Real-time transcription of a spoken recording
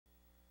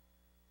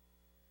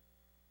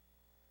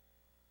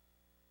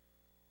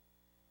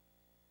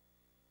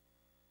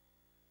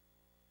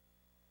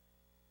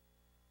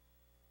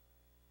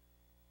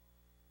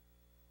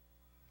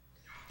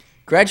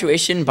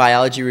Graduation,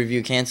 biology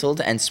review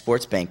canceled, and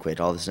sports banquet.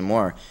 All this and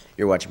more.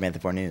 You're watching Panther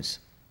 4 News.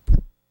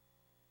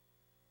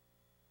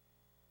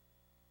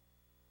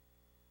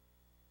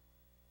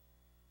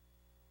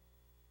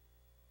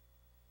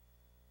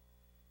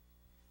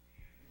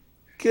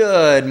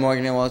 Good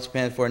morning and welcome to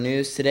Panther 4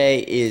 News.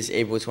 Today is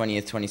April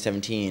 20th,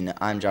 2017.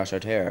 I'm Josh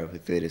Otero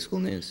with the latest school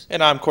news.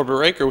 And I'm Corbett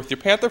Raker with your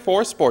Panther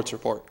 4 Sports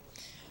Report.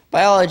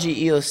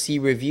 Biology EOC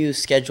review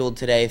scheduled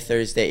today,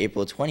 Thursday,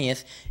 April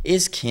 20th,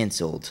 is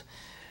canceled,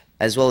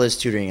 as well as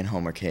tutoring and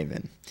homework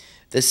haven.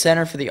 The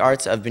Center for the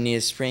Arts of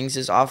Bonita Springs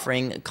is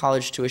offering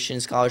college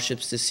tuition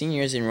scholarships to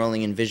seniors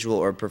enrolling in visual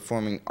or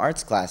performing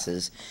arts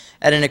classes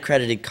at an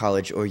accredited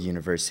college or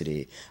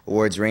university.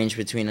 Awards range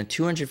between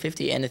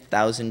 $250 and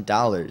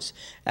 $1,000.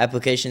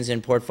 Applications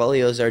and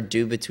portfolios are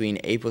due between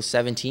April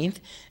 17th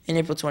and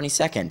April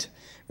 22nd.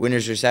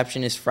 Winner's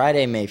reception is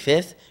Friday, May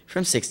 5th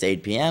from 6 to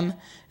 8 p.m.,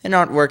 and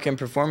artwork and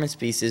performance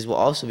pieces will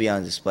also be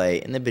on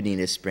display in the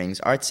Bonita Springs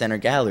Arts Center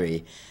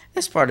Gallery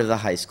as part of the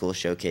High School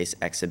Showcase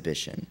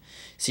exhibition.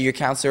 See your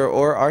counselor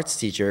or arts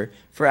teacher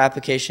for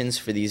applications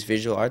for these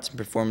visual arts and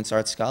performance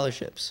arts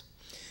scholarships.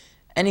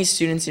 Any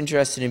students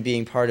interested in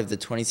being part of the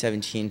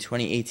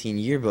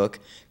 2017-2018 yearbook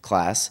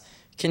class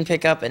can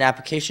pick up an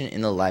application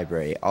in the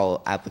library.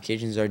 All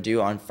applications are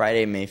due on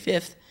Friday, May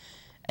 5th,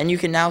 and you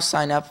can now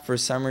sign up for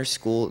summer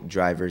school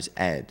driver's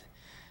ed.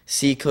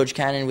 See Coach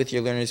Cannon with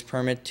your learner's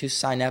permit to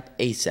sign up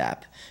ASAP.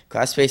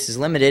 Class space is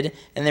limited,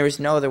 and there is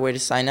no other way to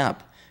sign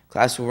up.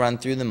 Class will run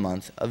through the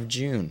month of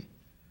June.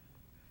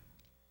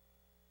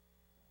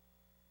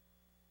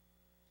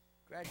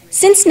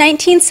 Since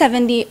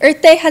 1970,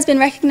 Earth Day has been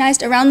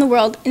recognized around the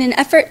world in an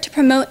effort to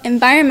promote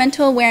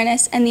environmental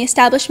awareness and the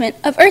establishment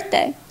of Earth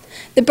Day,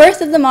 the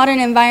birth of the modern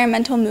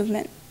environmental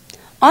movement.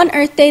 On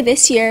Earth Day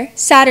this year,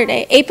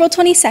 Saturday, April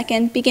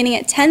 22nd, beginning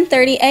at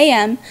 10:30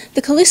 a.m.,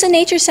 the Colusa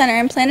Nature Center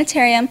and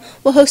Planetarium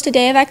will host a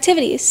day of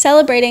activities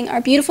celebrating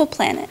our beautiful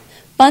planet.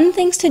 Fun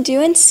things to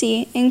do and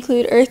see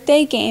include Earth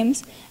Day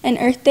games, an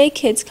Earth Day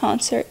Kids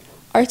concert,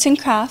 arts and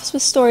crafts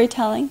with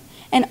storytelling,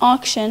 an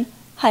auction,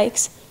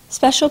 hikes,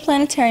 special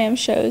planetarium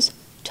shows,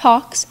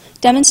 talks,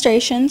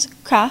 demonstrations,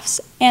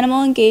 crafts,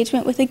 animal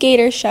engagement with a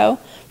gator show,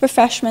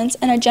 refreshments,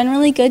 and a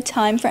generally good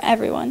time for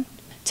everyone.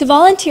 To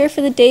volunteer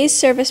for the day's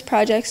service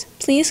projects,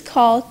 please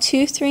call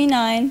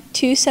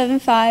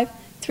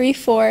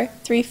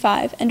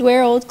 239-275-3435 and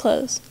wear old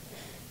clothes.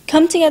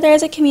 Come together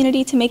as a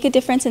community to make a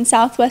difference in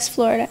Southwest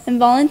Florida and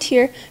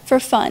volunteer for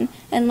fun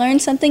and learn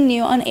something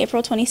new on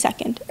April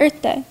 22nd,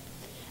 Earth Day.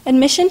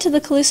 Admission to the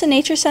Colusa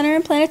Nature Center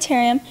and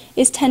Planetarium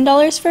is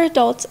 $10 for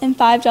adults and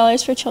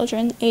 $5 for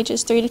children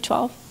ages 3 to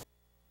 12.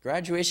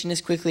 Graduation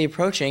is quickly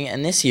approaching,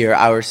 and this year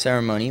our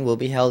ceremony will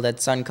be held at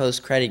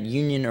Suncoast Credit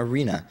Union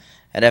Arena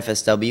at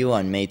FSW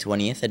on May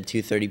 20th at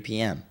 2:30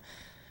 p.m.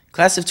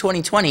 Class of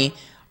 2020,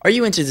 are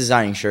you into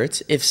designing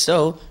shirts? If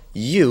so,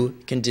 you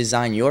can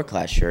design your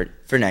class shirt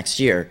for next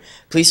year.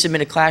 Please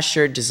submit a class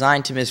shirt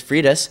designed to Ms.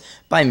 Freitas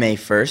by May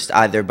 1st,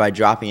 either by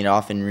dropping it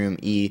off in room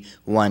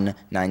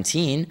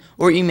E119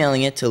 or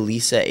emailing it to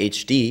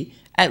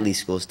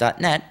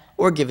lisahd@leeschools.net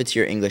or give it to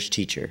your English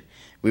teacher.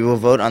 We will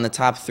vote on the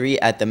top 3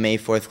 at the May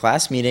 4th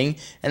class meeting,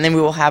 and then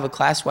we will have a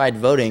class-wide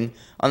voting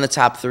on the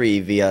top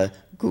 3 via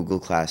Google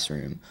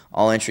Classroom.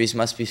 All entries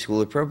must be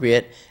school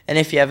appropriate, and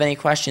if you have any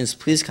questions,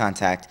 please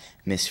contact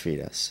Ms.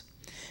 Freitas.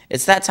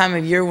 It's that time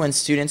of year when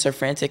students are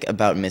frantic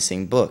about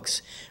missing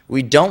books.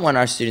 We don't want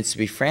our students to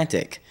be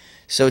frantic.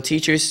 So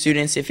teachers,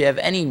 students, if you have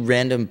any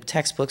random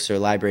textbooks or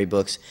library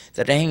books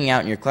that are hanging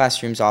out in your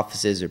classrooms,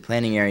 offices, or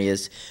planning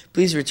areas,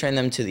 please return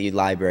them to the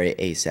library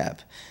ASAP.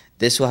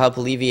 This will help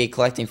alleviate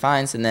collecting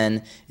fines, and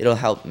then it'll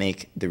help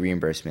make the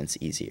reimbursements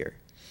easier.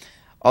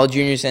 All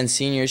juniors and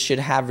seniors should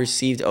have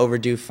received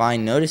overdue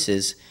fine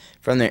notices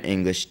from their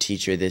English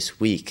teacher this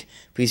week.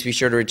 Please be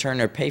sure to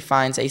return or pay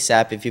fines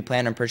ASAP if you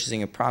plan on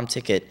purchasing a prom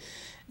ticket,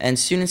 and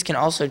students can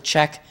also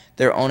check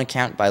their own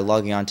account by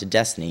logging on to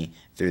Destiny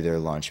through their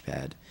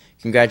Launchpad.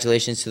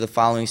 Congratulations to the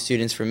following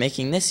students for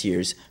making this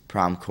year's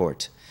prom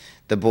court.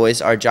 The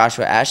boys are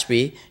Joshua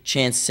Ashby,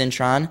 Chance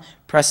Cintron,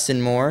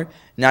 Preston Moore,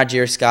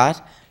 Najir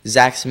Scott,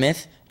 Zach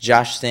Smith,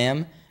 Josh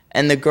Sam,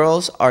 and the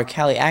girls are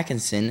Callie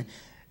Atkinson,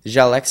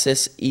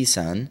 Jalexis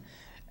Eason,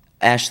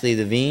 Ashley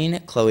Levine,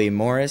 Chloe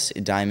Morris,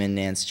 Diamond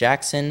Nance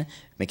Jackson,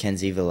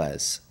 Mackenzie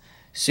Velez.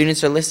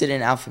 Students are listed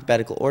in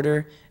alphabetical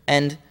order,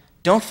 and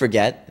don't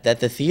forget that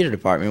the theater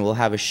department will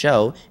have a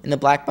show in the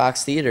Black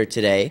Box Theater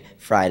today,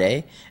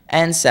 Friday,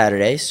 and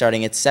Saturday,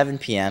 starting at 7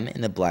 p.m. in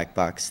the Black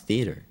Box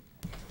Theater.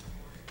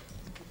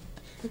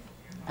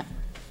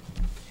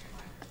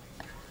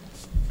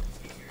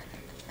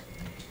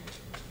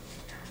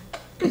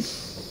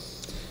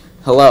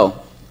 Hello,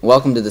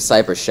 welcome to the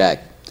Cypress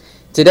Shack.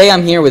 Today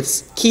I'm here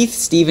with Keith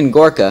Stephen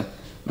Gorka,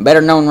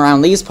 better known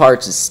around these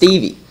parts as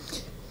Stevie.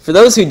 For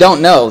those who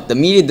don't know, the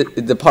media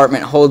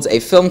department holds a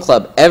film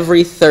club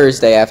every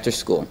Thursday after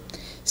school.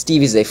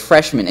 Stevie's a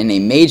freshman and a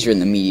major in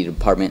the media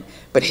department,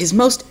 but his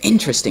most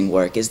interesting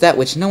work is that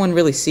which no one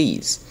really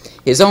sees,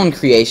 his own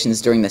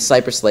creations during the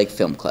Cypress Lake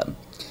Film Club.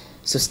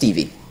 So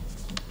Stevie,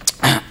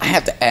 I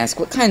have to ask,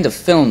 what kind of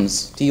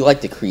films do you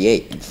like to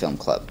create in Film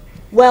Club?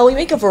 Well, we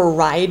make a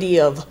variety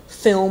of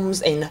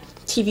films and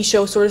TV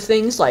show sort of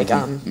things, like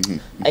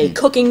a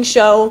cooking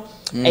show,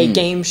 a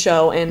game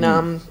show,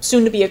 and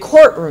soon to be a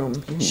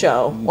courtroom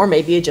show, or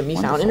maybe a Jimmy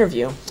Fallon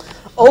interview.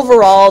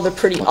 Overall, they're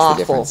pretty What's the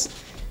awful.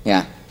 difference?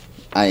 Yeah,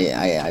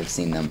 I've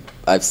seen them.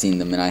 I've seen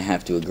them, and I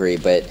have to agree.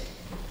 But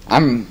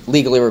I'm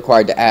legally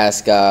required to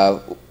ask,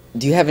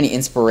 do you have any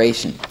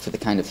inspiration for the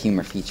kind of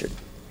humor featured?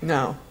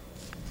 No.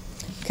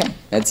 Okay,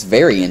 that's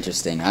very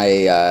interesting.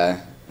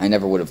 I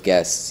never would have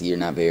guessed you're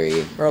not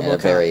a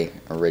very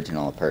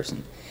original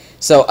person.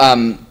 So,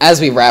 as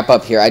we wrap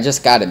up here, I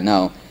just got to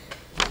know,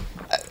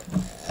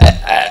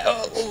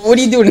 what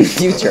are you doing in the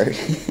future?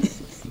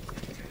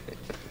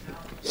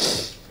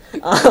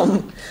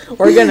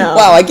 We're gonna.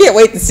 Wow, I can't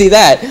wait to see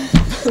that.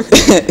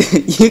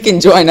 You can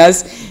join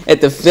us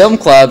at the Film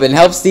Club and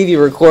help Stevie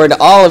record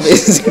all of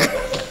his.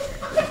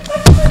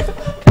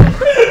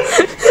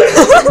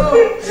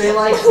 They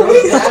like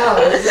broke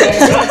down.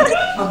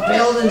 A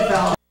building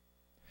fell.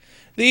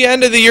 The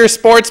end of the year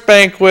sports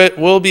banquet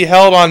will be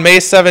held on May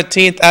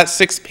 17th at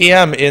 6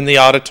 p.m. in the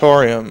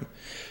auditorium.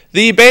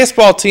 The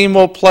baseball team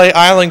will play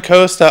Island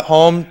Coast at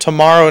home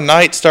tomorrow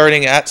night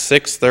starting at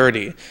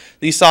 6:30.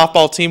 The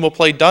softball team will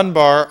play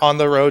Dunbar on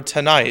the road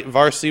tonight.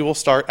 Varsity will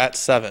start at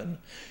 7.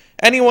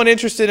 Anyone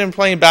interested in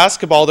playing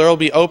basketball, there will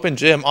be open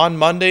gym on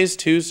Mondays,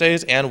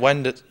 Tuesdays, and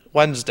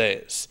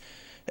Wednesdays.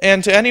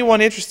 And to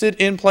anyone interested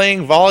in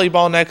playing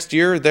volleyball next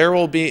year, there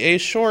will be a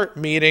short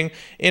meeting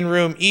in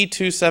room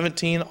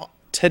E217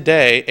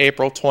 today,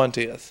 April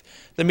 20th.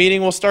 The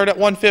meeting will start at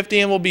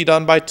 1:50 and will be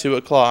done by 2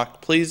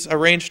 o'clock. Please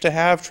arrange to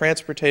have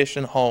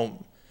transportation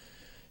home.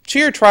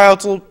 Cheer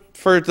tryouts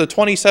for the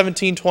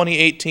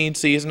 2017-2018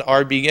 season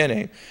are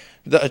beginning.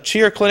 The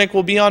cheer clinic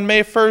will be on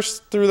May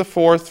 1st through the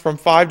 4th from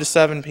 5 to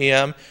 7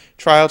 p.m.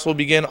 Tryouts will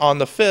begin on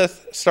the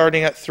 5th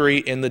starting at 3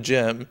 in the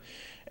gym.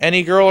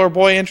 Any girl or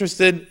boy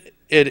interested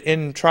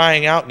in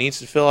trying out needs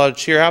to fill out a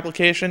cheer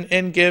application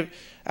and give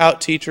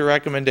out teacher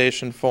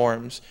recommendation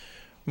forms.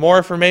 More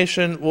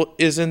information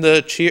is in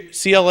the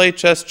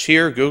CLHS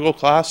Cheer Google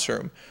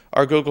Classroom.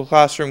 Our Google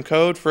Classroom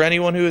code for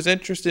anyone who is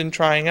interested in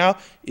trying out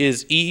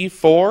is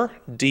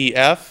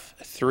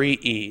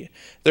E4DF3E.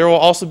 There will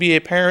also be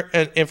a parent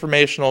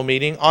informational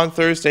meeting on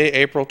Thursday,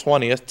 April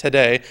 20th,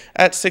 today,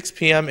 at 6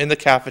 p.m. in the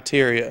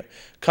cafeteria.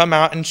 Come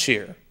out and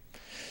cheer.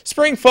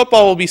 Spring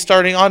football will be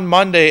starting on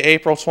Monday,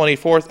 April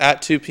 24th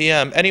at 2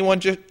 p.m.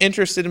 Anyone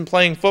interested in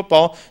playing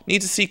football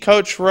needs to see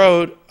Coach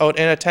Rode and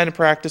attend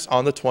practice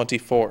on the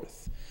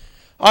 24th.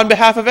 On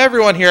behalf of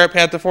everyone here at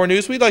Panther 4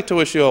 News, we'd like to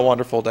wish you a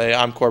wonderful day.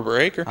 I'm Corbett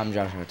Raker. I'm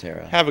Josh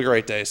Otero. Have a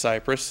great day,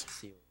 Cypress.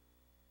 See you.